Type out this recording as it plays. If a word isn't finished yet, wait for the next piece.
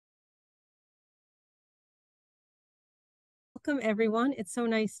Welcome, everyone. It's so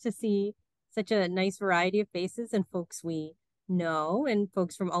nice to see such a nice variety of faces and folks we know and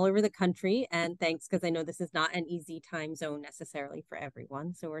folks from all over the country. And thanks, because I know this is not an easy time zone necessarily for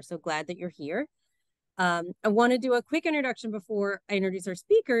everyone. So we're so glad that you're here. I want to do a quick introduction before I introduce our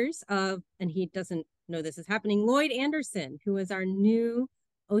speakers. And he doesn't know this is happening. Lloyd Anderson, who is our new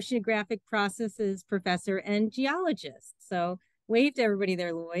oceanographic processes professor and geologist. So wave to everybody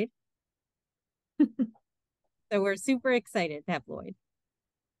there, Lloyd. So we're super excited to have Lloyd.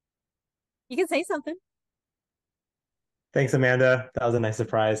 You can say something. Thanks, Amanda. That was a nice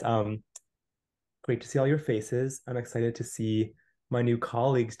surprise. Great to see all your faces. I'm excited to see my new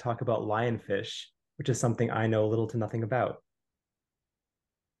colleagues talk about lionfish, which is something I know little to nothing about.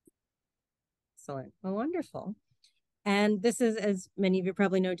 Excellent. Well, wonderful. And this is, as many of you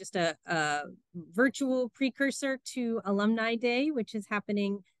probably know, just a virtual precursor to Alumni Day, which is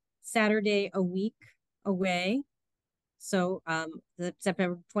happening Saturday a week away. So the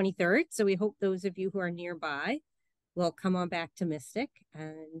September 23rd. So we hope those of you who are nearby will come on back to Mystic.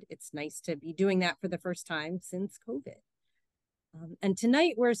 And it's nice to be doing that for the first time since COVID. And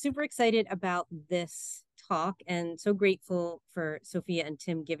tonight we're super excited about this talk and so grateful for Sofia and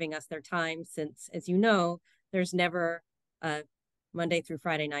Tim giving us their time since, as you know, there's never a Monday through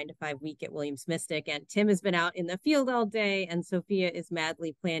Friday 9 to 5 week at Williams-Mystic. And Tim has been out in the field all day and Sofia is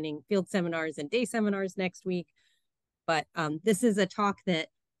madly planning field seminars and day seminars next week. But this is a talk that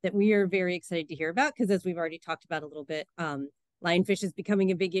we are very excited to hear about because, as we've already talked about a little bit, lionfish is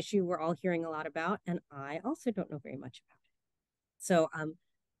becoming a big issue we're all hearing a lot about. And I also don't know very much about it. So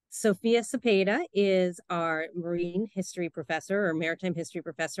Sofia Zepeda is our marine history professor or maritime history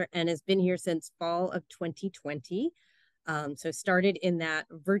professor and has been here since fall of 2020. So started in that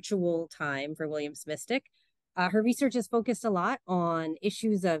virtual time for Williams-Mystic. Her research is focused a lot on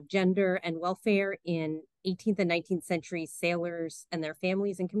issues of gender and welfare in 18th and 19th century sailors and their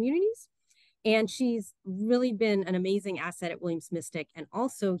families and communities. And she's really been an amazing asset at Williams-Mystic and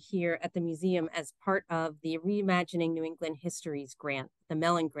also here at the museum as part of the Reimagining New England Histories grant, the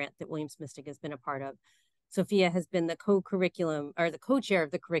Mellon grant that Williams-Mystic has been a part of. Sofia has been the co-curriculum or the co-chair of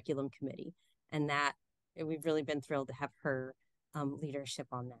the curriculum committee, and that we've really been thrilled to have her leadership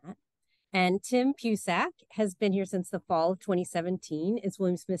on that. And Tim Pusack has been here since the fall of 2017, is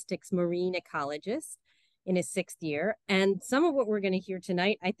Williams-Mystic's marine ecologist in his 6th year. And some of what we're going to hear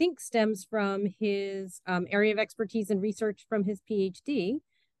tonight, I think, stems from his area of expertise and research from his PhD,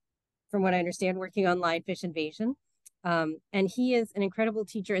 from what I understand, working on lionfish invasion. And he is an incredible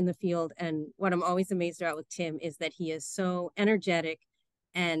teacher in the field. And what I'm always amazed about with Tim is that he is so energetic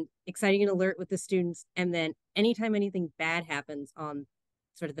and exciting and alert with the students. And then anytime anything bad happens on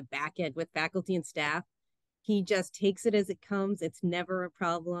sort of the back end with faculty and staff, he just takes it as it comes. It's never a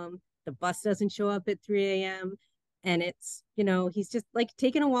problem. The bus doesn't show up at 3 a.m. And it's, you know, he's just like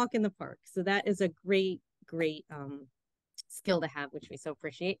taking a walk in the park. So that is a great skill to have, which we so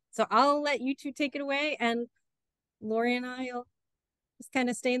appreciate. So I'll let you two take it away. And Lori and I'll just kind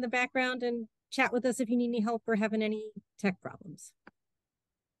of stay in the background and chat with us if you need any help or having any tech problems.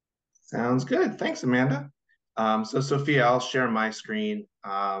 Sounds good. Thanks, Amanda. So Sophia, I'll share my screen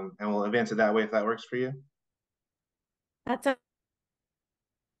and we'll advance it that way if that works for you. That's a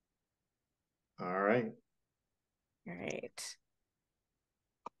All right. All right.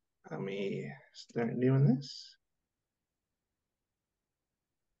 Let me start doing this.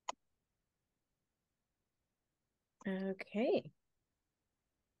 Okay.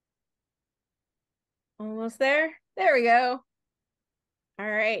 Almost there. There we go.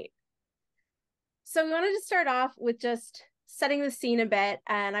 All right. So we wanted to start off with just setting the scene a bit,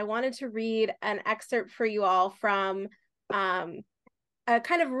 and I wanted to read an excerpt for you all from a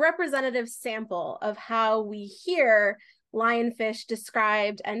kind of representative sample of how we hear lionfish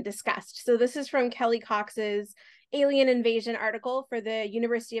described and discussed. So this is from Kelly Cox's Alien Invasion article for the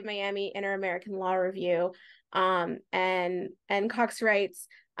University of Miami Inter-American Law Review. And Cox writes,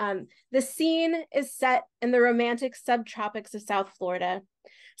 the scene is set in the romantic subtropics of South Florida.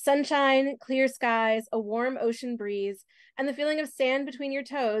 Sunshine, clear skies, a warm ocean breeze, and the feeling of sand between your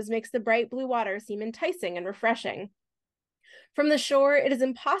toes makes the bright blue water seem enticing and refreshing. From the shore, it is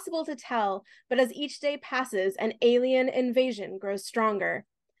impossible to tell, but as each day passes, an alien invasion grows stronger.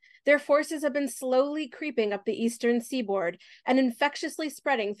 Their forces have been slowly creeping up the eastern seaboard and infectiously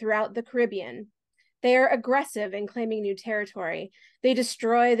spreading throughout the Caribbean. They are aggressive in claiming new territory. They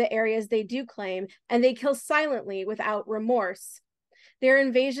destroy the areas they do claim, and they kill silently without remorse. Their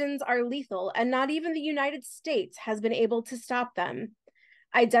invasions are lethal, and not even the United States has been able to stop them.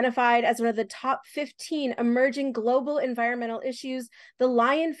 Identified as one of the top 15 emerging global environmental issues, the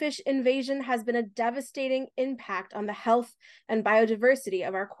lionfish invasion has been a devastating impact on the health and biodiversity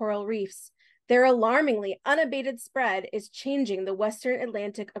of our coral reefs. Their alarmingly unabated spread is changing the Western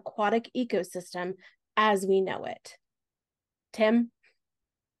Atlantic aquatic ecosystem as we know it. Tim?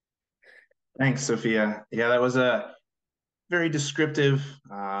 Thanks, Sophia. Yeah, that was a very descriptive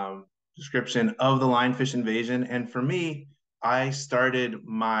description of the lionfish invasion. And for me, I started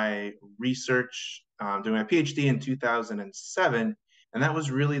my research doing my PhD in 2007. And that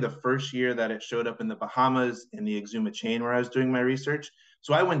was really the first year that it showed up in the Bahamas in the Exuma chain where I was doing my research.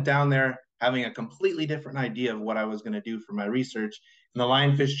 So I went down there having a completely different idea of what I was going to do for my research. And the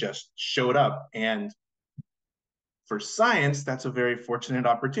lionfish just showed up. And for science, that's a very fortunate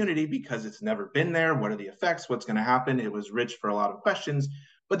opportunity because it's never been there. What are the effects? What's going to happen? It was rich for a lot of questions,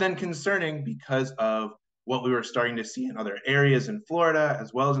 but then concerning because of what we were starting to see in other areas in Florida,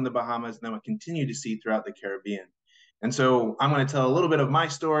 as well as in the Bahamas, and then what continue to see throughout the Caribbean. And so I'm going to tell a little bit of my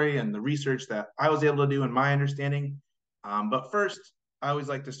story and the research that I was able to do and my understanding. But first, I always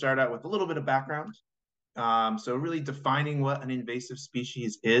like to start out with a little bit of background. So really defining what an invasive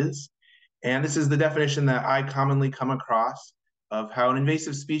species is. And this is the definition that I commonly come across of how an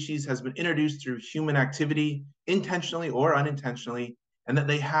invasive species has been introduced through human activity, intentionally or unintentionally, and that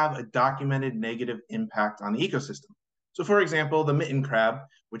they have a documented negative impact on the ecosystem. So for example, the mitten crab,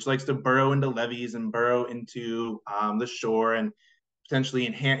 which likes to burrow into levees and burrow into the shore and potentially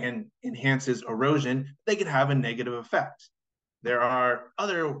enhances erosion, they could have a negative effect. There are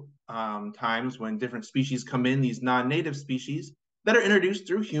other times when different species come in, these non-native species, that are introduced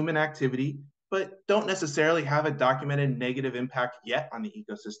through human activity, but don't necessarily have a documented negative impact yet on the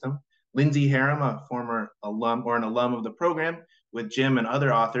ecosystem. Lindsay Harum, a former alum or an alum of the program with Jim and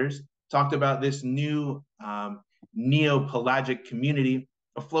other authors, talked about this new neopelagic community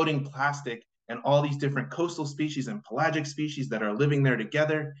of floating plastic and all these different coastal species and pelagic species that are living there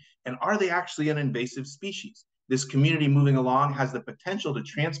together. And are they actually an invasive species? This community moving along has the potential to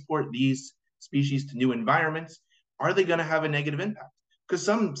transport these species to new environments. Are they going to have a negative impact? Because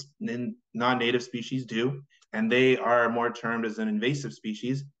some non-native species do, and they are more termed as an invasive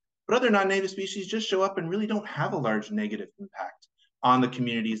species, but other non-native species just show up and really don't have a large negative impact on the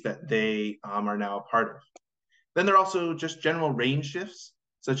communities that they are now a part of. Then there are also just general range shifts,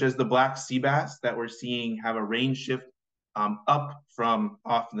 such as the black sea bass that we're seeing have a range shift up from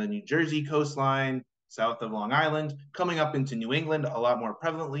off the New Jersey coastline, south of Long Island, coming up into New England a lot more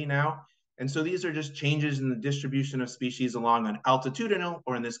prevalently now. And so these are just changes in the distribution of species along an altitudinal,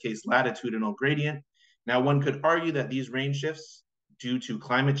 or in this case, latitudinal gradient. Now, one could argue that these range shifts due to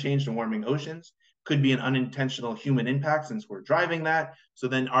climate change and warming oceans could be an unintentional human impact since we're driving that. So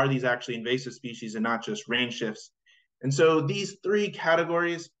then are these actually invasive species and not just range shifts? And so these three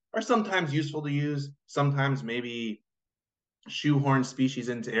categories are sometimes useful to use, sometimes maybe shoehorn species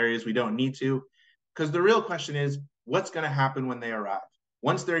into areas we don't need to, because the real question is, what's going to happen when they arrive?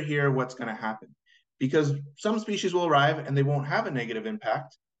 Once they're here, what's going to happen? Because some species will arrive and they won't have a negative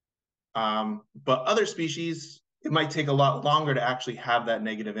impact. But other species, it might take a lot longer to actually have that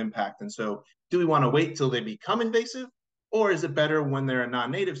negative impact. And so do we want to wait till they become invasive? Or is it better when they're a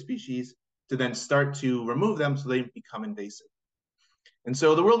non-native species to then start to remove them so they become invasive? And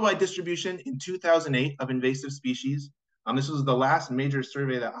so the worldwide distribution in 2008 of invasive species, this was the last major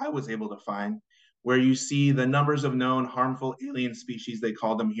survey that I was able to find, where you see the numbers of known harmful alien species, they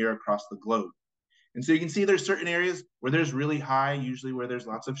call them here across the globe. And so you can see there's certain areas where there's really high, usually where there's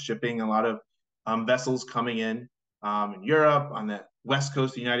lots of shipping, a lot of vessels coming in Europe, on the west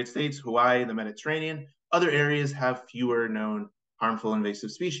coast of the United States, Hawaii, the Mediterranean. Other areas have fewer known harmful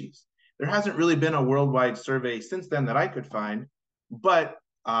invasive species. There hasn't really been a worldwide survey since then that I could find, but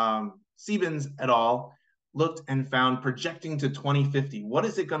Sebens et al. Looked and found projecting to 2050. What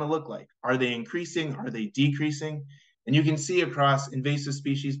is it going to look like? Are they increasing? Are they decreasing? And you can see across invasive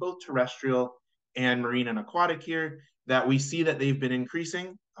species, both terrestrial and marine and aquatic here, that we see that they've been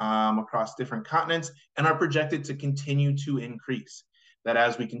increasing across different continents and are projected to continue to increase. That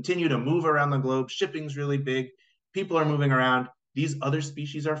as we continue to move around the globe, shipping's really big, people are moving around, these other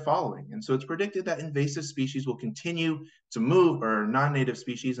species are following. And so it's predicted that invasive species will continue to move, or non-native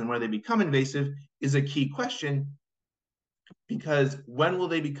species, and where they become invasive is a key question, because when will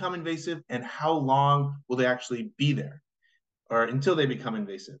they become invasive and how long will they actually be there, or until they become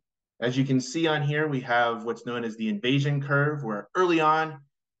invasive? As you can see on here, we have what's known as the invasion curve, where early on,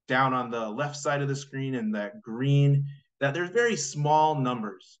 down on the left side of the screen in that green, that there's very small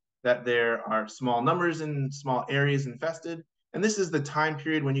numbers, that there are small numbers in small areas infested. And this is the time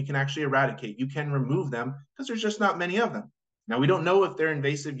period when you can actually eradicate. You can remove them because there's just not many of them. Now, we don't know if they're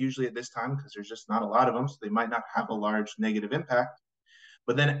invasive usually at this time because there's just not a lot of them, so they might not have a large negative impact.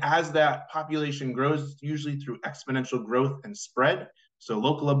 But then as that population grows, usually through exponential growth and spread, so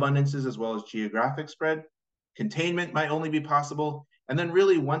local abundances as well as geographic spread, containment might only be possible. And then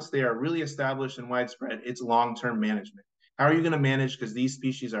really, once they are really established and widespread, it's long-term management. How are you going to manage? Because these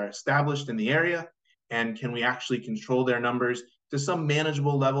species are established in the area, and can we actually control their numbers to some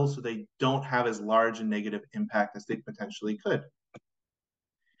manageable level so they don't have as large a negative impact as they potentially could?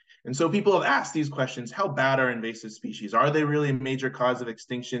 And so people have asked these questions: how bad are invasive species? Are they really a major cause of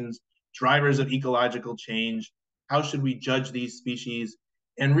extinctions, drivers of ecological change? How should we judge these species?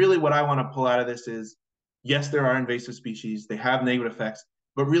 And really what I want to pull out of this is, yes, there are invasive species, they have negative effects,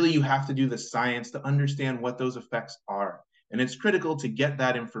 but really you have to do the science to understand what those effects are. And it's critical to get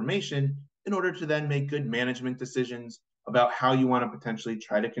that information in order to then make good management decisions about how you want to potentially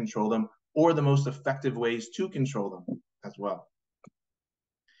try to control them, or the most effective ways to control them as well.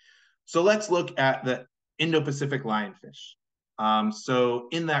 So let's look at the Indo-Pacific lionfish. So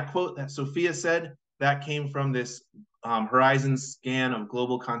in that quote that Sophia said, that came from this horizon scan of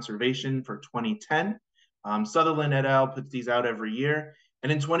global conservation for 2010. Sutherland et al. Puts these out every year.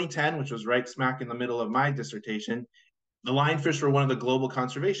 And in 2010, which was right smack in the middle of my dissertation, the lionfish were one of the global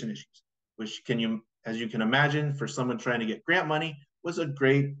conservation issues, which as you can imagine, for someone trying to get grant money, was a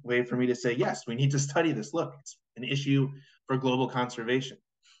great way for me to say, yes, we need to study this. Look, it's an issue for global conservation.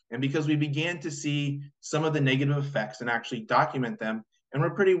 And because we began to see some of the negative effects and actually document them, and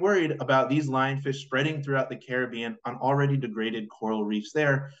we're pretty worried about these lionfish spreading throughout the Caribbean on already degraded coral reefs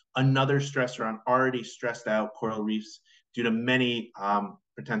there, another stressor on already stressed out coral reefs due to many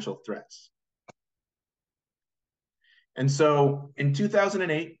potential threats. And so in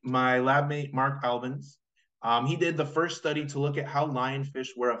 2008, my lab mate, Mark Albans, he did the first study to look at how lionfish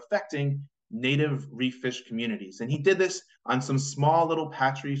were affecting native reef fish communities. And he did this on some small little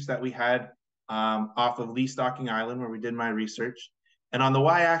patch reefs that we had off of Lee Stocking Island, where we did my research. And on the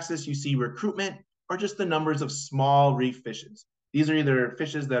y-axis, you see recruitment, or just the numbers of small reef fishes. These are either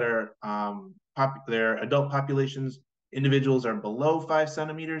fishes that are their adult populations, individuals are below 5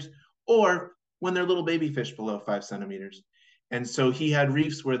 centimeters, or when they're little baby fish below 5 centimeters. And so he had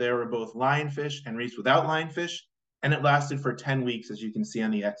reefs where there were both lionfish and reefs without lionfish, and it lasted for 10 weeks, as you can see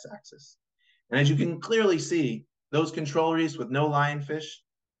on the x-axis. And as you can clearly see, those control reefs with no lionfish,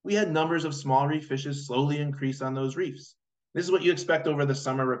 we had numbers of small reef fishes slowly increase on those reefs. This is what you expect over the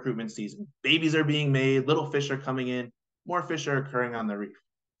summer recruitment season. Babies are being made, little fish are coming in, more fish are occurring on the reef.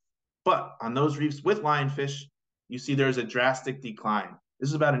 But on those reefs with lionfish, you see there's a drastic decline. This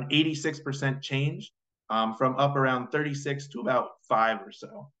is about an 86% change from up around 36 to about 5 or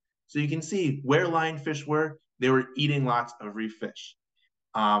so. So you can see where lionfish were, they were eating lots of reef fish.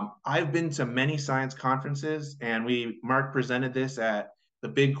 I've been to many science conferences, and Mark presented this at the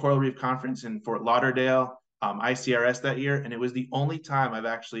big coral reef conference in Fort Lauderdale, ICRS that year, and it was the only time I've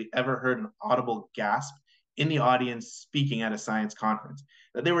actually ever heard an audible gasp in the audience speaking at a science conference,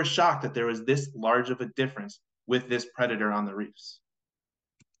 that they were shocked that there was this large of a difference with this predator on the reefs.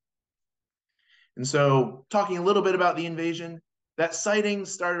 And so talking a little bit about the invasion, that sighting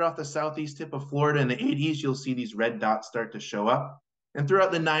started off the southeast tip of Florida in the 80s. You'll see these red dots start to show up. And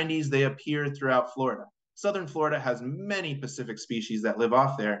throughout the 90s, they appeared throughout Florida. Southern Florida has many Pacific species that live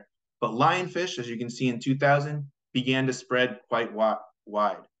off there, but lionfish, as you can see in 2000, began to spread quite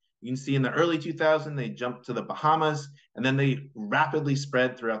wide. You can see in the early 2000s, they jumped to the Bahamas, and then they rapidly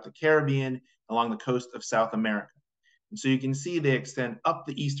spread throughout the Caribbean along the coast of South America. And so you can see they extend up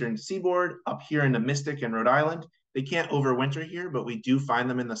the eastern seaboard, up here in the Mystic and Rhode Island. They can't overwinter here, but we do find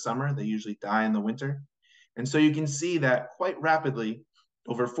them in the summer. They usually die in the winter. And so you can see that quite rapidly,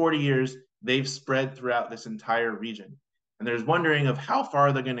 over 40 years, they've spread throughout this entire region. And there's wondering of how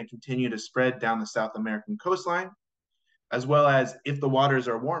far they're going to continue to spread down the South American coastline, as well as if the waters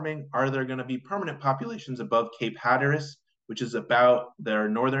are warming, are there going to be permanent populations above Cape Hatteras, which is about their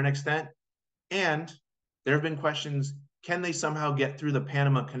northern extent? And there have been questions, can they somehow get through the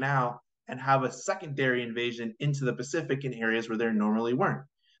Panama Canal and have a secondary invasion into the Pacific in areas where there normally weren't?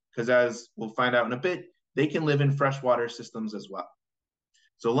 Because as we'll find out in a bit, they can live in freshwater systems as well.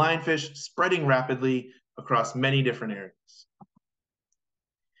 So lionfish spreading rapidly across many different areas.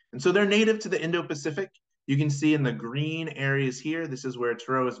 And so they're native to the Indo-Pacific. You can see in the green areas here, this is where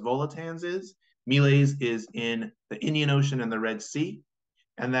Pterios volitans is. Miles is in the Indian Ocean and the Red Sea.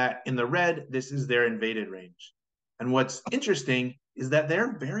 And that in the red, this is their invaded range. And what's interesting is that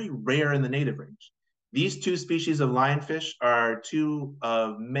they're very rare in the native range. These two species of lionfish are two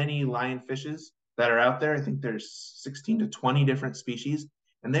of many lionfishes that are out there. I think there's 16 to 20 different species,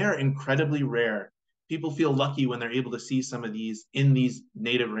 and they are incredibly rare people feel lucky when they're able to see some of these in these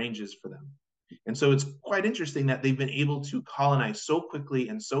native ranges for them. And so it's quite interesting that they've been able to colonize so quickly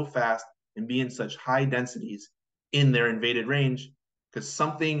and so fast and be in such high densities in their invaded range, because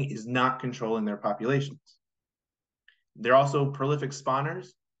something is not controlling their populations. They're also prolific spawners.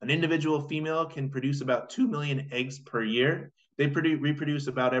 An individual female can produce about 2 million eggs per year. They reproduce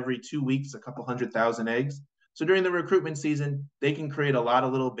about every 2 weeks, a couple 100,000 eggs. So during the recruitment season, they can create a lot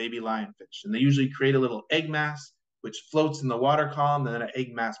of little baby lionfish. And they usually create a little egg mass, which floats in the water column. Then an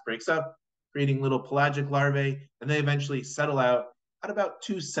egg mass breaks up, creating little pelagic larvae. And they eventually settle out at about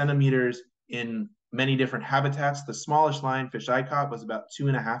 2 centimeters in many different habitats. The smallest lionfish I caught was about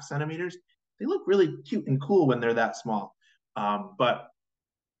 2.5 centimeters. They look really cute and cool when they're that small, but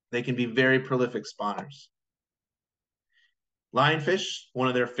they can be very prolific spawners. Lionfish, one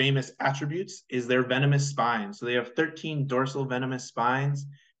of their famous attributes is their venomous spines. So they have 13 dorsal venomous spines.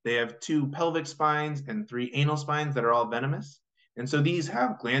 They have 2 pelvic spines and 3 anal spines that are all venomous. And so these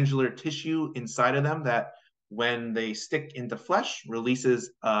have glandular tissue inside of them that, when they stick into flesh,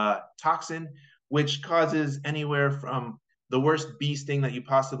 releases a toxin, which causes anywhere from the worst bee sting that you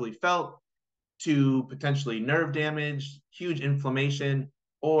possibly felt to potentially nerve damage, huge inflammation,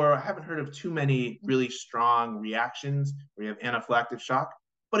 or I haven't heard of too many really strong reactions where you have anaphylactic shock,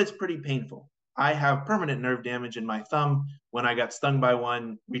 but it's pretty painful. I have permanent nerve damage in my thumb when I got stung by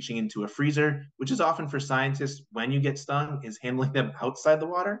one reaching into a freezer, which is often for scientists when you get stung, is handling them outside the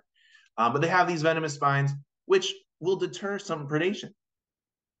water. But they have these venomous spines, which will deter some predation.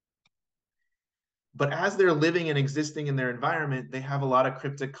 But as they're living and existing in their environment, they have a lot of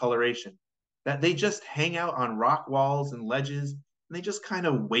cryptic coloration, that they just hang out on rock walls and ledges, and they just kind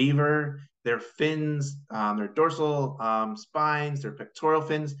of waver. Their fins, their dorsal spines, their pectoral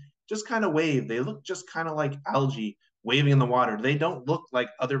fins just kind of wave. They look just kind of like algae waving in the water. They don't look like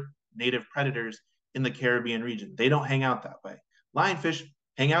other native predators in the Caribbean region. They don't hang out that way. Lionfish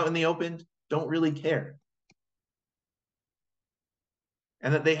hang out in the open, don't really care.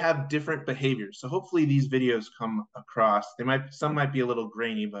 And that they have different behaviors. So hopefully these videos come across. Some might be a little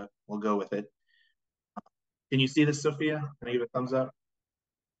grainy, but we'll go with it. Can you see this, Sophia? Can I give a thumbs up?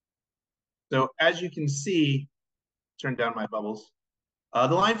 So as you can see, turn down my bubbles. The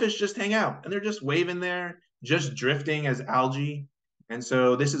lionfish just hang out, and they're just waving there, just drifting as algae. And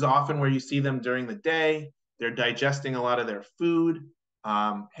so this is often where you see them during the day. They're digesting a lot of their food,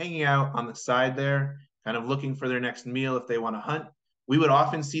 hanging out on the side there, kind of looking for their next meal if they want to hunt. We would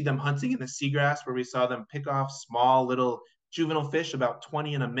often see them hunting in the seagrass, where we saw them pick off small little juvenile fish, about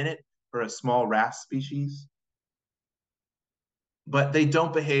 20 in a minute for a small wrasse species. But they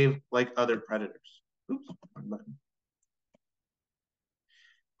don't behave like other predators. Oops, wrong button.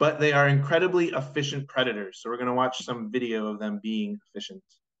 But they are incredibly efficient predators. So we're going to watch some video of them being efficient.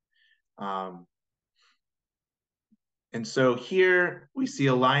 And so here we see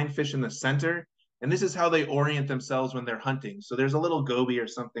a lionfish in the center, and this is how they orient themselves when they're hunting. So there's a little goby or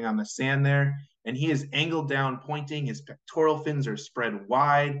something on the sand there, and he is angled down, pointing. His pectoral fins are spread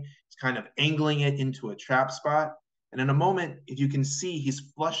wide. He's kind of angling it into a trap spot. And in a moment, if you can see,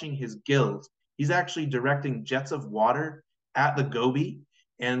 he's flushing his gills. He's actually directing jets of water at the goby.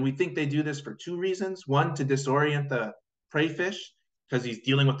 And we think they do this for 2 reasons. One, to disorient the prey fish, because he's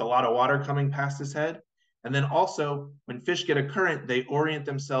dealing with a lot of water coming past his head. And then also, when fish get a current, they orient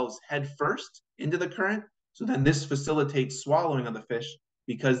themselves head first into the current. So then this facilitates swallowing of the fish,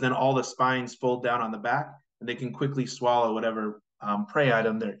 because then all the spines fold down on the back, and they can quickly swallow whatever prey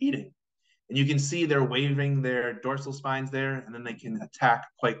item they're eating. And you can see they're waving their dorsal spines there, and then they can attack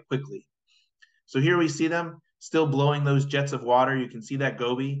quite quickly. So here we see them still blowing those jets of water. You can see that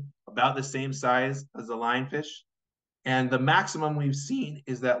goby about the same size as the lionfish. And the maximum we've seen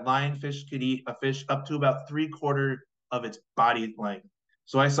is that lionfish could eat a fish up to about 3/4 of its body length.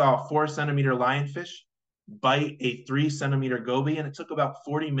 So I saw a 4-centimeter lionfish bite a 3-centimeter goby, and it took about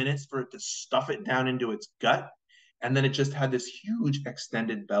 40 minutes for it to stuff it down into its gut. And then it just had this huge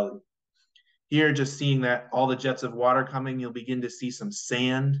extended belly. Here, just seeing that all the jets of water coming, you'll begin to see some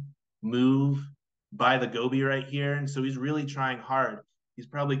sand move by the goby right here. And so he's really trying hard. He's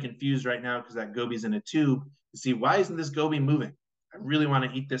probably confused right now because that goby's in a tube to see, why isn't this goby moving? I really want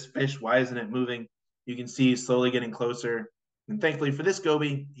to eat this fish. Why isn't it moving? You can see he's slowly getting closer. And thankfully for this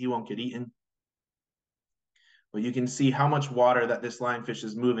goby, he won't get eaten. But you can see how much water that this lionfish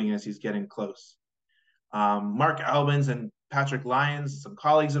is moving as he's getting close. Mark Albans and Patrick Lyons, some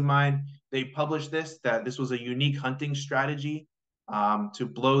colleagues of mine, they published that this was a unique hunting strategy to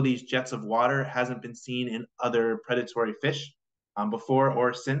blow these jets of water. It hasn't been seen in other predatory fish before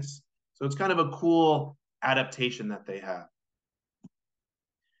or since. So it's kind of a cool adaptation that they have.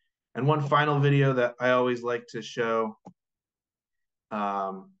 And one final video that I always like to show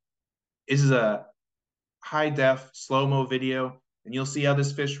is a high def slow-mo video, and you'll see how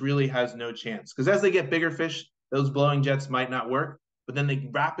this fish really has no chance. Because as they get bigger fish, those blowing jets might not work, but then they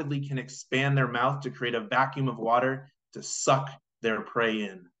rapidly can expand their mouth to create a vacuum of water to suck their prey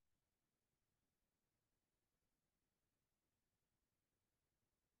in.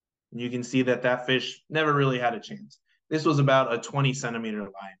 And you can see that that fish never really had a chance. This was about a 20-centimeter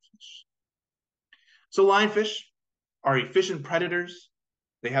lionfish. So lionfish are efficient predators.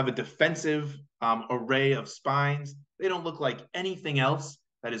 They have a defensive array of spines. They don't look like anything else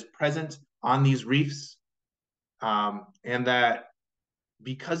that is present on these reefs. And that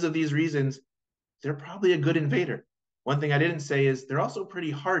because of these reasons, they're probably a good invader. One thing I didn't say is they're also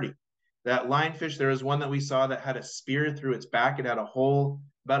pretty hardy. That lionfish, there was one that we saw that had a spear through its back. It had a hole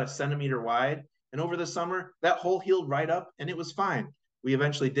about a centimeter wide. And over the summer, that hole healed right up and it was fine. We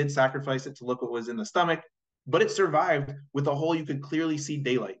eventually did sacrifice it to look what was in the stomach, but it survived with a hole you could clearly see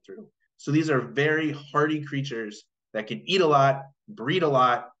daylight through. So these are very hardy creatures that can eat a lot, breed a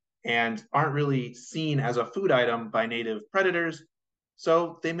lot, and aren't really seen as a food item by native predators.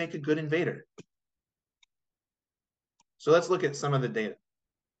 So they make a good invader. So let's look at some of the data.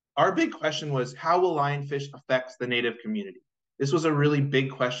 Our big question was, how will lionfish affect the native community? This was a really big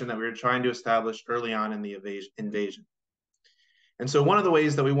question that we were trying to establish early on in the invasion. And so one of the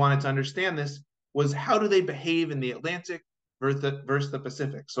ways that we wanted to understand this was, how do they behave in the Atlantic versus the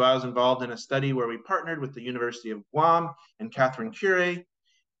Pacific? So I was involved in a study where we partnered with the University of Guam and Catherine Curie,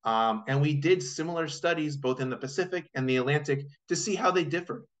 and we did similar studies both in the Pacific and the Atlantic to see how they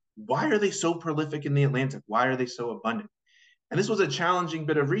differ. Why are they so prolific in the Atlantic? Why are they so abundant? And this was a challenging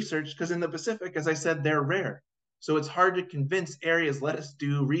bit of research because in the Pacific, as I said, they're rare. So it's hard to convince areas, let us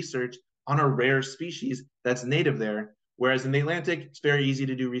do research on a rare species that's native there. Whereas in the Atlantic, it's very easy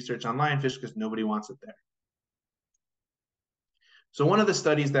to do research on lionfish because nobody wants it there. So one of the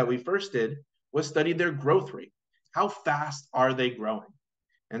studies that we first did was study their growth rate. How fast are they growing?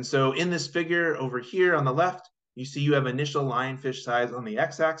 And so in this figure over here on the left, you see you have initial lionfish size on the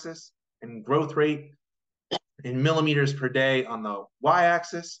x-axis and growth rate in millimeters per day on the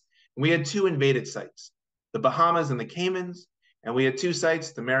y-axis. And we had two invaded sites, the Bahamas and the Caymans, and we had two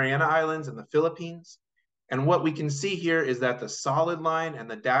sites, the Mariana Islands and the Philippines. And what we can see here is that the solid line and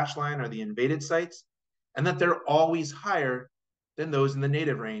the dashed line are the invaded sites, and that they're always higher than those in the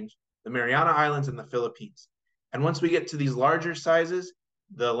native range, the Mariana Islands and the Philippines. And once we get to these larger sizes,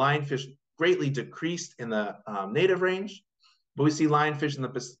 the lionfish greatly decreased in the native range, but we see lionfish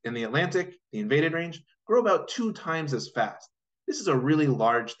in the Atlantic, the invaded range, grow about 2 times as fast. This is a really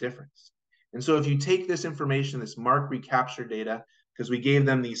large difference. And so if you take this information, this mark recapture data, because we gave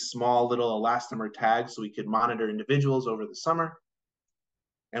them these small little elastomer tags so we could monitor individuals over the summer,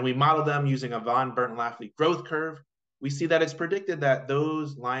 and we modeled them using a von Bertalanffy growth curve, we see that it's predicted that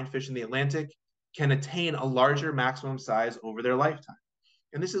those lionfish in the Atlantic can attain a larger maximum size over their lifetime.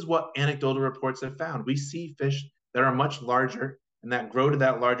 And this is what anecdotal reports have found. We see fish that are much larger and that grow to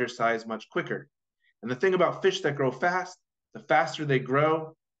that larger size much quicker. And the thing about fish that grow fast, the faster they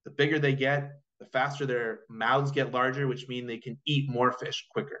grow, the bigger they get, the faster their mouths get larger, which means they can eat more fish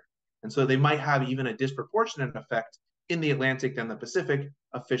quicker. And so they might have even a disproportionate effect in the Atlantic than the Pacific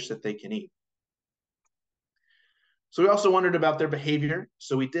of fish that they can eat. So we also wondered about their behavior.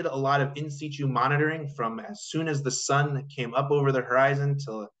 So we did a lot of in situ monitoring from as soon as the sun came up over the horizon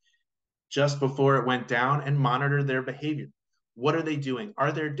till just before it went down, and monitor their behavior. What are they doing?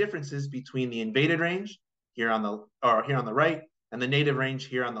 Are there differences between the invaded range here on the right and the native range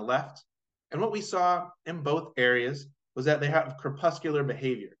here on the left? And what we saw in both areas was that they have crepuscular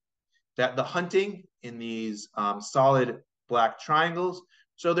behavior, that the hunting in these solid black triangles,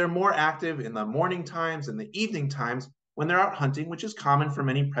 so they're more active in the morning times and the evening times when they're out hunting, which is common for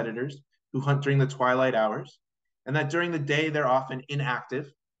many predators who hunt during the twilight hours, and that during the day they're often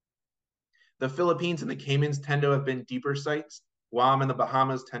inactive. The Philippines and the Caymans tend to have been deeper sites. Guam and the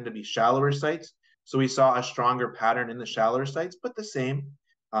Bahamas tend to be shallower sites. So we saw a stronger pattern in the shallower sites, but the same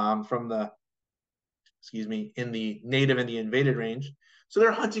in the native and the invaded range. So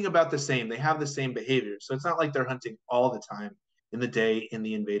they're hunting about the same. They have the same behavior. So it's not like they're hunting all the time in the day in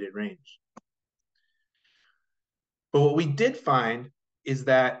the invaded range. But what we did find is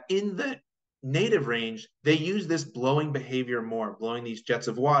that in the native range, they use this blowing behavior more, blowing these jets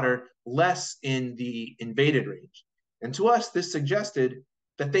of water, less in the invaded range. And to us, this suggested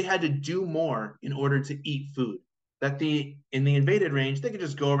that they had to do more in order to eat food. That in the invaded range, they could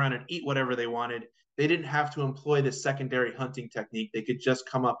just go around and eat whatever they wanted. They didn't have to employ this secondary hunting technique. They could just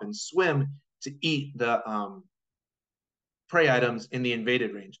come up and swim to eat the prey items in the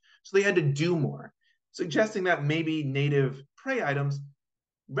invaded range. So they had to do more, suggesting that maybe native prey items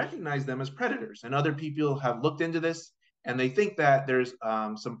recognize them as predators. And other people have looked into this, and they think that there's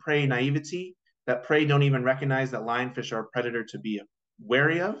some prey naivety, that prey don't even recognize that lionfish are a predator to be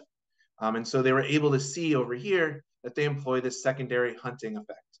wary of. And so they were able to see over here that they employ this secondary hunting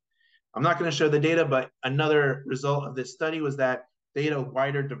effect. I'm not going to show the data, but another result of this study was that they had a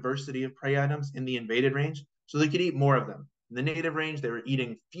wider diversity of prey items in the invaded range, so they could eat more of them. In the native range, they were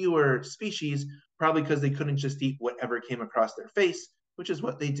eating fewer species, probably because they couldn't just eat whatever came across their face, which is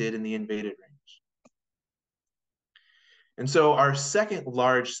what they did in the invaded range. And so our second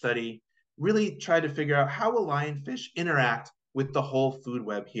large study really tried to figure out how will lionfish interact with the whole food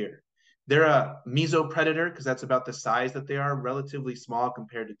web here. They're a mesopredator because that's about the size that they are, relatively small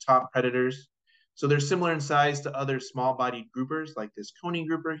compared to top predators. So they're similar in size to other small-bodied groupers like this coney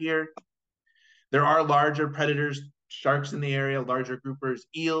grouper here. There are larger predators, sharks in the area, larger groupers,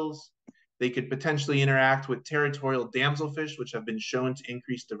 eels. They could potentially interact with territorial damselfish, which have been shown to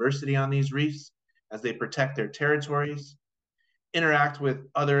increase diversity on these reefs as they protect their territories. Interact with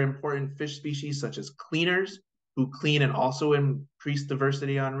other important fish species such as cleaners, who clean and also increase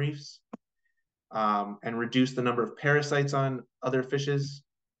diversity on reefs, and reduce the number of parasites on other fishes,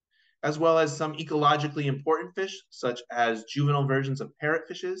 as well as some ecologically important fish, such as juvenile versions of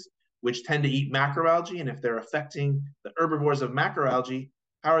parrotfishes, which tend to eat macroalgae. And if they're affecting the herbivores of macroalgae,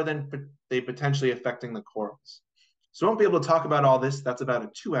 how are then they potentially affecting the corals? So I won't be able to talk about all this. That's about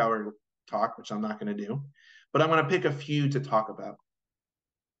a 2-hour talk, which I'm not going to do. But I'm going to pick a few to talk about.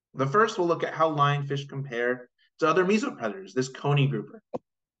 The first, we'll look at how lionfish compare to other mesopredators, this coney grouper.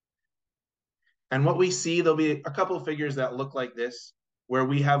 And what we see, there'll be a couple of figures that look like this, where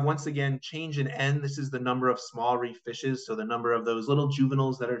we have, once again, change in N. This is the number of small reef fishes, so the number of those little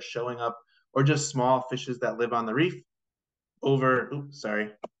juveniles that are showing up, or just small fishes that live on the reef over,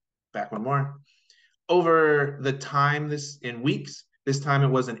 back one more. Over the time, this in weeks, this time it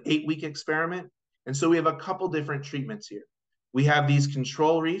was an 8-week experiment. And so we have a couple different treatments here. We have these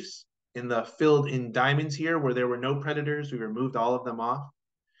control reefs in the filled in diamonds here where there were no predators. We removed all of them off.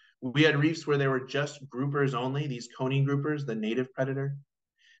 We had reefs where there were just groupers only, these coney groupers, the native predator.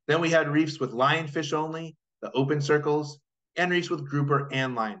 Then we had reefs with lionfish only, the open circles, and reefs with grouper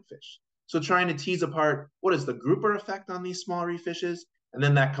and lionfish. So trying to tease apart what is the grouper effect on these small reef fishes, and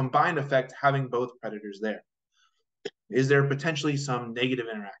then that combined effect having both predators there. Is there potentially some negative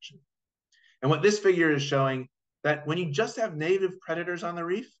interaction? And what this figure is showing, that when you just have native predators on the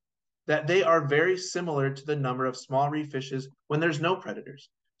reef, that they are very similar to the number of small reef fishes when there's no predators.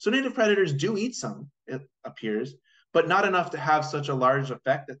 So native predators do eat some, it appears, but not enough to have such a large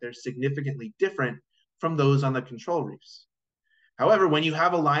effect that they're significantly different from those on the control reefs. However, when you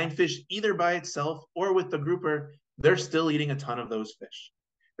have a lionfish either by itself or with the grouper, they're still eating a ton of those fish.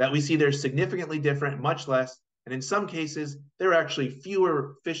 That we see they're significantly different, much less, and in some cases, there are actually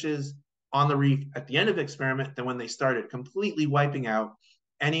fewer fishes on the reef at the end of the experiment than when they started, completely wiping out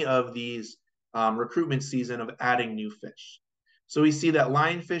any of these recruitment season of adding new fish. So we see that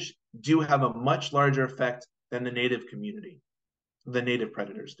lionfish do have a much larger effect than the native community, the native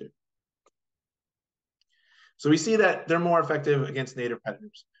predators do. So we see that they're more effective against native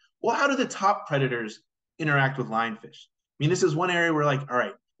predators. Well, how do the top predators interact with lionfish? I mean, this is one area where like, all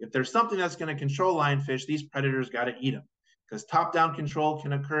right, if there's something that's going to control lionfish, these predators got to eat them, because top-down control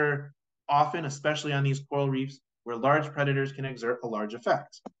can occur often, especially on these coral reefs, where large predators can exert a large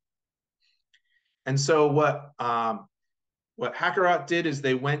effect. And so what Hackerot did is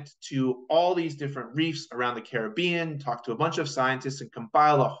they went to all these different reefs around the Caribbean, talked to a bunch of scientists, and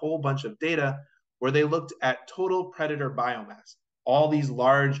compiled a whole bunch of data where they looked at total predator biomass, all these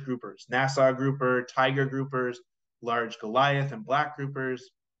large groupers, Nassau grouper, tiger groupers, large Goliath and black groupers.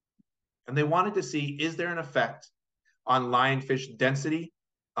 And they wanted to see, is there an effect on lionfish density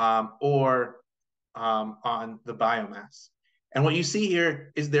or on the biomass? And what you see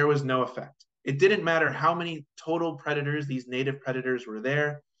here is there was no effect. It didn't matter how many total predators, these native predators, were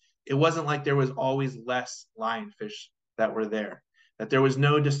there. It wasn't like there was always less lionfish that were there, that there was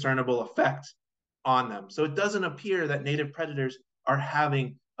no discernible effect on them. So it doesn't appear that native predators are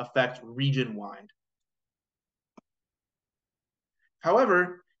having effect region-wide.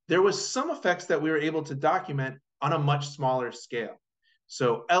 However, there was some effects that we were able to document on a much smaller scale.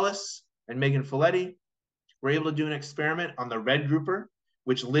 So Ellis and Megan Folletti were able to do an experiment on the red grouper,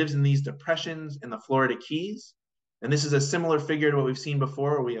 which lives in these depressions in the Florida Keys. And this is a similar figure to what we've seen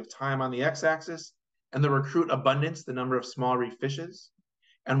before, where we have time on the x-axis and the recruit abundance, the number of small reef fishes.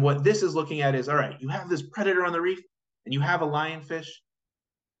 And what this is looking at is, all right, you have this predator on the reef and you have a lionfish.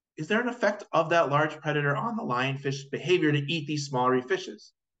 is there an effect of that large predator on the lionfish behavior to eat these small reef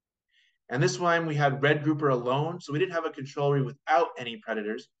fishes? And this time we had red grouper alone, so we didn't have a control reef without any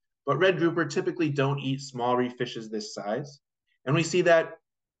predators, but red grouper typically don't eat small reef fishes this size. And we see that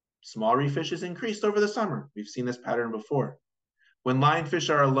small reef fishes increased over the summer. We've seen this pattern before. When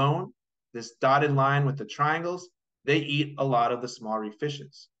lionfish are alone, this dotted line with the triangles, they eat a lot of the small reef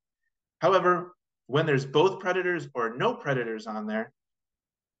fishes. However, when there's both predators or no predators on there,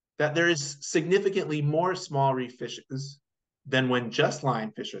 that there is significantly more small reef fishes than when just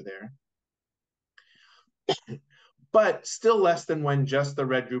lionfish are there, but still less than when just the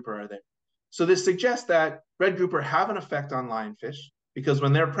red grouper are there. So this suggests that red grouper have an effect on lionfish because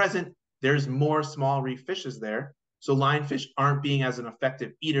when they're present, there's more small reef fishes there. So lionfish aren't being as an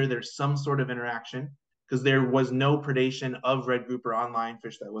effective eater. There's some sort of interaction because there was no predation of red grouper on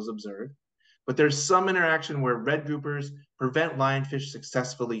lionfish that was observed. But there's some interaction where red groupers prevent lionfish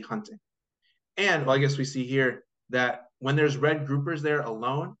successfully hunting. And well, I guess we see here that when there's red groupers there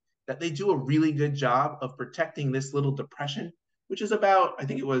alone, that they do a really good job of protecting this little depression, which is about, I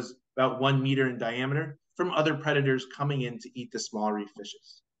think it was about 1 meter in diameter, from other predators coming in to eat the small reef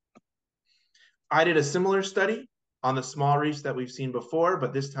fishes. I did a similar study on the small reefs that we've seen before,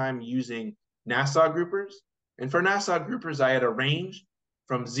 but this time using Nassau groupers. And for Nassau groupers, I had a range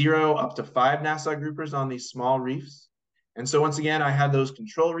from 0 up to 5 Nassau groupers on these small reefs. And so once again, I had those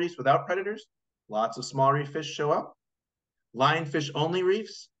control reefs without predators. Lots of small reef fish show up. Lionfish only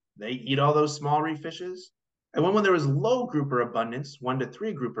reefs, they eat all those small reef fishes. And when there was low grouper abundance, 1 to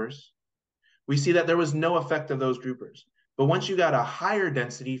 3 groupers, we see that there was no effect of those groupers. But once you got a higher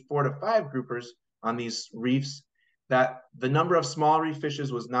density, 4 to 5 groupers on these reefs, that the number of small reef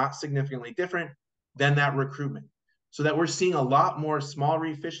fishes was not significantly different than that recruitment. So that we're seeing a lot more small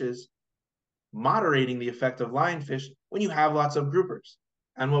reef fishes moderating the effect of lionfish when you have lots of groupers.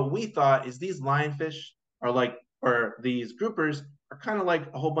 And what we thought is these lionfish are like, or these groupers are kind of like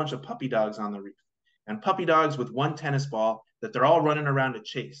a whole bunch of puppy dogs on the reef. And puppy dogs with 1 tennis ball that they're all running around to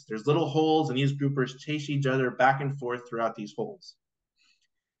chase. There's little holes and these groupers chase each other back and forth throughout these holes.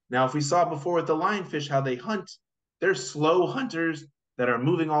 Now, if we saw before with the lionfish how they hunt, they're slow hunters that are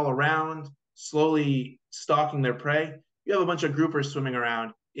moving all around, slowly stalking their prey. You have a bunch of groupers swimming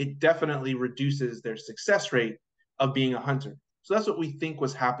around, it definitely reduces their success rate of being a hunter. So that's what we think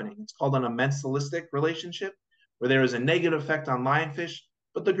was happening. It's called an amensalistic relationship, where there is a negative effect on lionfish,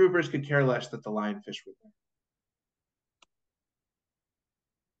 but the groupers could care less that the lionfish were there.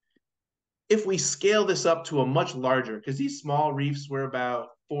 If we scale this up to a much larger, because these small reefs were about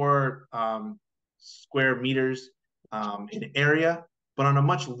 4 square meters in area, but on a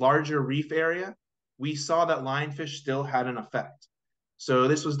much larger reef area, we saw that lionfish still had an effect. So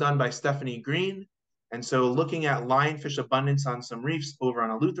this was done by Stephanie Green. And so looking at lionfish abundance on some reefs over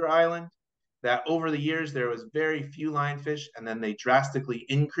on Eleuthera Island, that over the years, there was very few lionfish, and then they drastically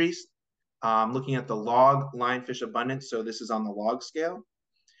increased. Looking at the log lionfish abundance, so this is on the log scale.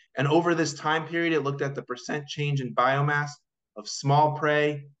 And over this time period, it looked at the percent change in biomass of small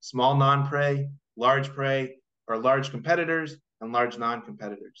prey, small non-prey, large prey, or large competitors, and large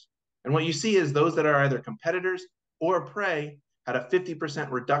non-competitors. And what you see is those that are either competitors or prey had a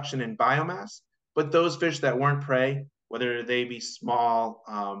 50% reduction in biomass, but those fish that weren't prey, whether they be small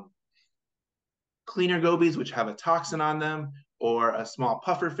cleaner gobies, which have a toxin on them, or a small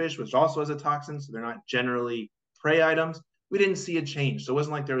puffer fish, which also has a toxin, so they're not generally prey items, we didn't see a change. So it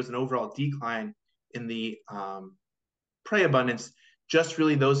wasn't like there was an overall decline in the prey abundance, just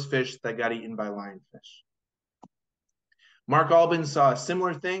really those fish that got eaten by lionfish. Mark Albin saw a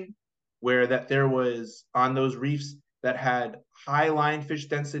similar thing, where that there was on those reefs that had high lionfish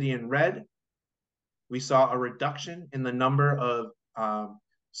density in red, we saw a reduction in the number of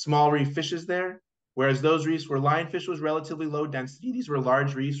small reef fishes there, whereas those reefs where lionfish was relatively low density, these were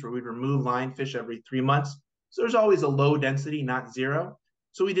large reefs where we'd remove lionfish every 3 months. So there's always a low density, not zero.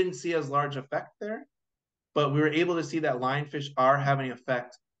 So we didn't see as large effect there, but we were able to see that lionfish are having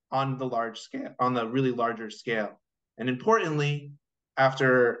effect on the large scale, on the really larger scale. And importantly,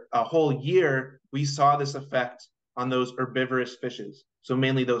 after a whole year, we saw this effect on those herbivorous fishes. So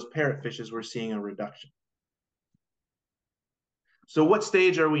mainly those parrotfishes, we're seeing a reduction. So what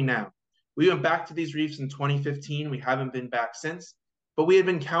stage are we now? We went back to these reefs in 2015. We haven't been back since, but we had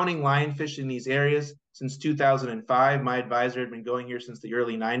been counting lionfish in these areas since 2005. My advisor had been going here since the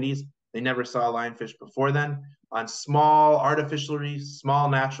early 90s. They never saw lionfish before then. On small artificial reefs, small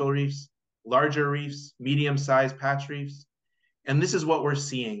natural reefs, larger reefs, medium-sized patch reefs. And this is what we're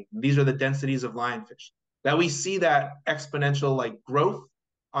seeing. These are the densities of lionfish. That we see that exponential like growth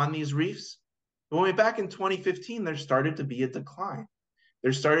on these reefs. But when we back in 2015, there started to be a decline.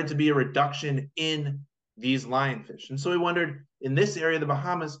 there started to be a reduction in these lionfish. And so we wondered, in this area of the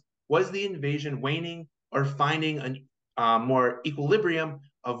Bahamas, was the invasion waning or finding a more equilibrium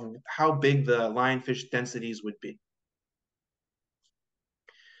of how big the lionfish densities would be?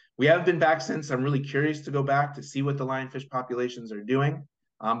 We haven't been back since. I'm really curious to go back to see what the lionfish populations are doing,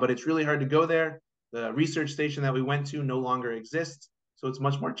 but it's really hard to go there. The research station that we went to no longer exists, so it's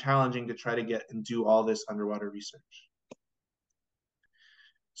much more challenging to try to get and do all this underwater research.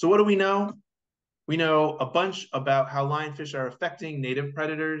 So what do we know? We know a bunch about how lionfish are affecting native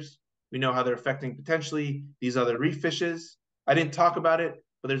predators. We know how they're affecting potentially these other reef fishes. I didn't talk about it,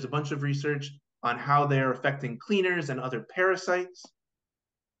 but there's a bunch of research on how they're affecting cleaners and other parasites.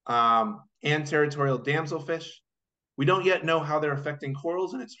 And territorial damselfish. We don't yet know how they're affecting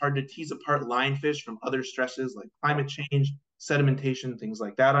corals, and it's hard to tease apart lionfish from other stresses like climate change, sedimentation, things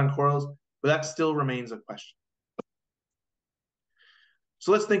like that on corals, but that still remains a question.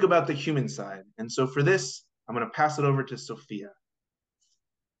 So let's think about the human side. And so for this, I'm going to pass it over to Sophia.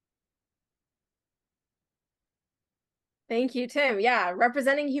 Thank you, Tim. Yeah,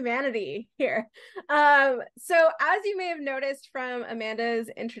 representing humanity here. So as you may have noticed from Amanda's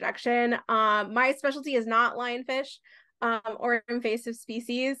introduction, my specialty is not lionfish or invasive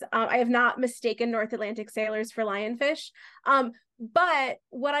species. I have not mistaken North Atlantic sailors for lionfish. But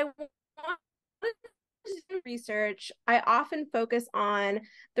what I want to do research, I often focus on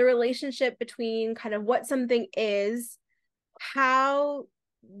the relationship between kind of what something is, how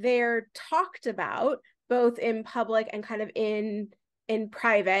they're talked about, both in public and kind of in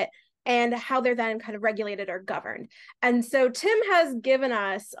private, and how they're then kind of regulated or governed. And so Tim has given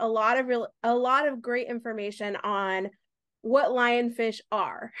us a lot of great information on what lionfish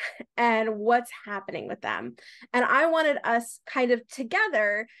are and what's happening with them. And I wanted us kind of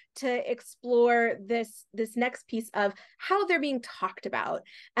together to explore this next piece of how they're being talked about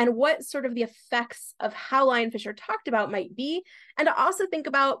and what sort of the effects of how lionfish are talked about might be, and to also think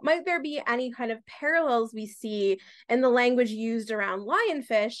about, might there be any kind of parallels we see in the language used around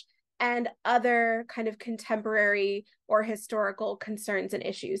lionfish and other kind of contemporary or historical concerns and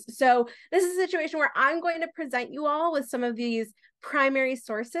issues. So this is a situation where I'm going to present you all with some of these primary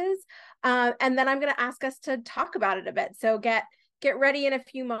sources, and then I'm going to ask us to talk about it a bit. So get ready in a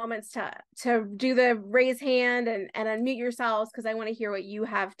few moments to do the raise hand and unmute yourselves, because I want to hear what you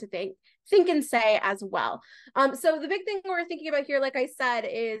have to think and say as well. So the big thing we're thinking about here, like I said,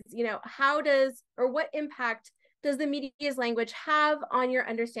 is, how does, or what impact does the media's language have on your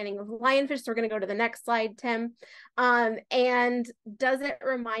understanding of lionfish? So we're going to go to the next slide, Tim. And does it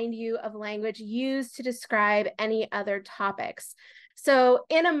remind you of language used to describe any other topics? So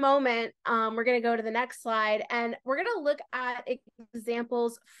in a moment, we're going to go to the next slide, and we're going to look at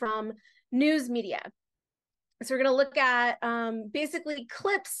examples from news media. So we're going to look at basically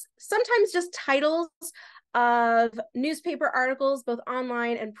clips, sometimes just titles of newspaper articles, both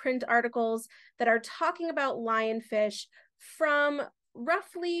online and print articles, that are talking about lionfish from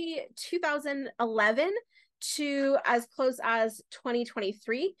roughly 2011 to as close as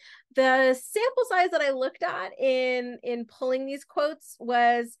 2023. The sample size that I looked at in pulling these quotes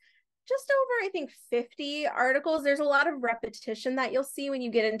was just over, I think, 50 articles. There's a lot of repetition that you'll see when you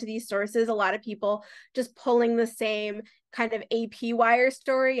get into these sources. A lot of people just pulling the same kind of AP wire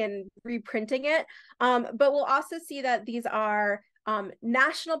story and reprinting it. But we'll also see that these are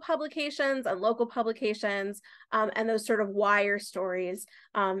national publications and local publications, and those sort of wire stories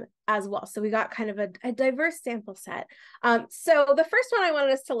as well. So we got kind of a diverse sample set. So the first one I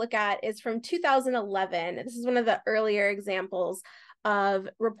wanted us to look at is from 2011. This is one of the earlier examples of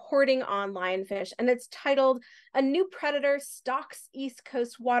reporting on lionfish, and it's titled "A New Predator Stalks East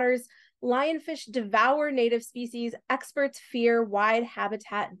Coast Waters. Lionfish Devour Native Species. Experts Fear Wide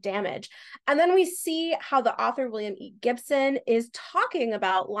Habitat Damage." And then we see how the author William E. Gibson is talking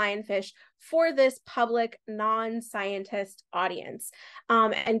about lionfish for this public non-scientist audience.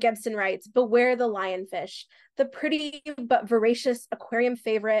 And Gibson writes, "Beware the lionfish, the pretty but voracious aquarium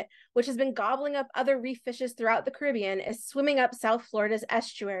favorite, which has been gobbling up other reef fishes throughout the Caribbean, is swimming up South Florida's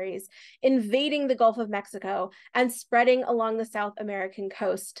estuaries, invading the Gulf of Mexico, and spreading along the South American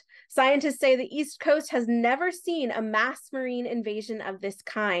coast. Scientists say the East Coast has never seen a mass marine invasion of this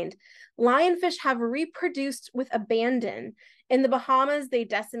kind. Lionfish have reproduced with abandon. In the Bahamas, they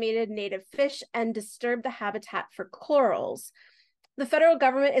decimated native fish and disturbed the habitat for corals. The federal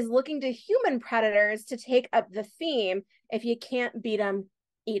government is looking to human predators to take up the theme, if you can't beat them,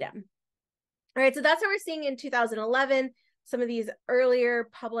 eat them." All right, so that's what we're seeing in 2011, some of these earlier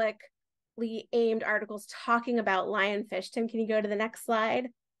publicly aimed articles talking about lionfish. Tim, can you go to the next slide?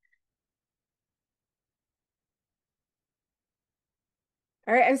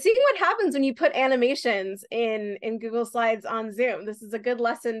 All right, I'm seeing what happens when you put animations in Google Slides on Zoom. This is a good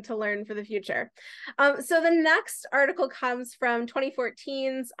lesson to learn for the future. So the next article comes from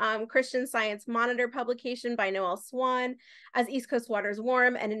 2014's Christian Science Monitor publication by Noel Swan, As East Coast Waters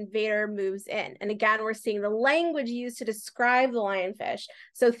Warm, an Invader Moves In. And again, we're seeing the language used to describe the lionfish.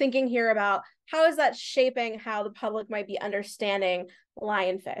 So thinking here about how is that shaping how the public might be understanding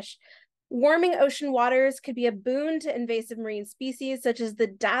lionfish. Warming ocean waters could be a boon to invasive marine species, such as the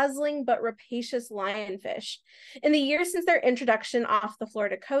dazzling but rapacious lionfish. In the years since their introduction off the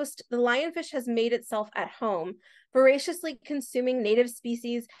Florida coast, the lionfish has made itself at home, voraciously consuming native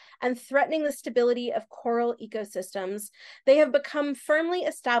species and threatening the stability of coral ecosystems. They have become firmly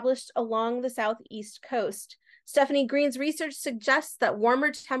established along the southeast coast. Stephanie Green's research suggests that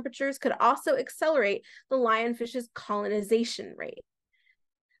warmer temperatures could also accelerate the lionfish's colonization rate.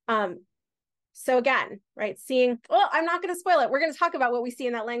 So again, right, seeing, well, I'm not going to spoil it. We're going to talk about what we see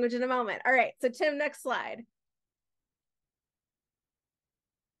in that language in a moment. All right, so Tim, next slide.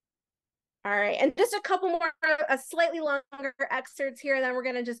 All right, and just a couple more, slightly longer excerpts here, and then we're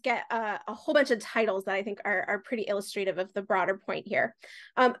going to just get a whole bunch of titles that I think are pretty illustrative of the broader point here.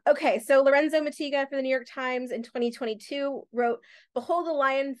 Okay, so Lorenzo Mattiga for the New York Times in 2022 wrote, "Behold the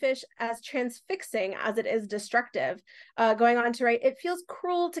lionfish as transfixing as it is destructive," going on to write, "It feels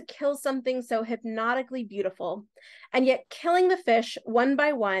cruel to kill something so hypnotically beautiful, and yet killing the fish one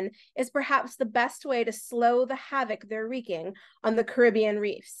by one is perhaps the best way to slow the havoc they're wreaking on the Caribbean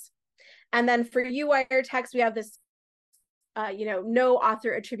reefs." And then for UWire text, we have this, no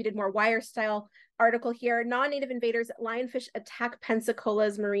author attributed more wire style article here. Non-native invaders, lionfish attack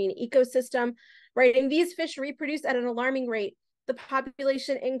Pensacola's marine ecosystem. Writing, "These fish reproduce at an alarming rate. The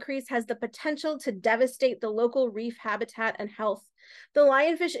population increase has the potential to devastate the local reef habitat and health. The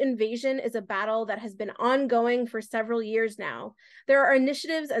lionfish invasion is a battle that has been ongoing for several years now. There are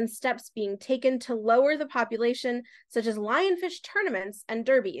initiatives and steps being taken to lower the population, such as lionfish tournaments and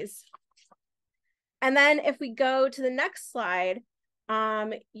derbies." And then if we go to the next slide,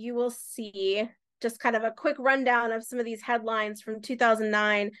 you will see just kind of a quick rundown of some of these headlines from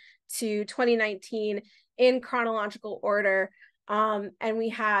 2009 to 2019 in chronological order. And we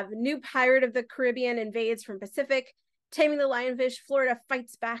have "New Pirate of the Caribbean invades from Pacific," "Taming the Lionfish, Florida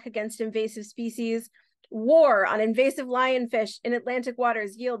fights back against invasive species," "War on invasive lionfish in Atlantic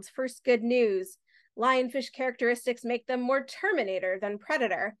waters yields first good news," "Lionfish characteristics make them more terminator than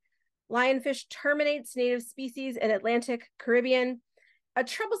predator," "Lionfish terminates native species in Atlantic Caribbean," "A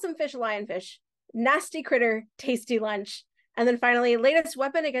troublesome fish lionfish, nasty critter, tasty lunch," and then finally, "Latest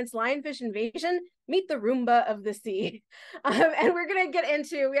weapon against lionfish invasion, meet the Roomba of the sea." And we're gonna get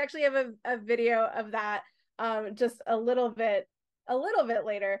into, we actually have a video of that just a little bit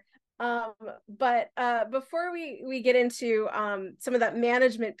later. But before we get into some of that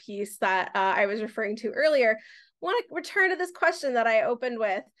management piece that I was referring to earlier, I want to return to this question that I opened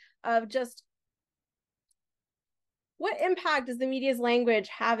with, of just what impact is the media's language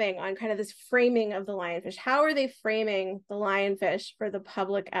having on kind of this framing of the lionfish? How are they framing the lionfish for the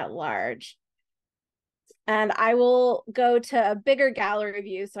public at large? And I will go to a bigger gallery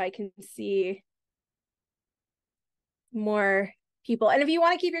view so I can see more people. And if you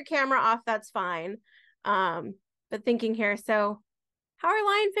want to keep your camera off, that's fine. But thinking here, so how are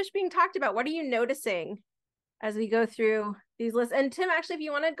lionfish being talked about? What are you noticing as we go through these lists? And Tim, actually, if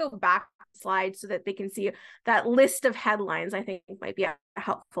you want to go back slide so that they can see that list of headlines, I think might be a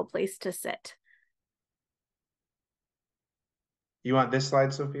helpful place to sit. You want this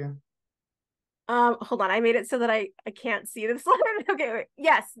slide, Sophia? Hold on, I made it so that I can't see this slide. Okay, wait.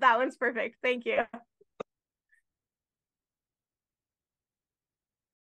 Yes, that one's perfect. Thank you.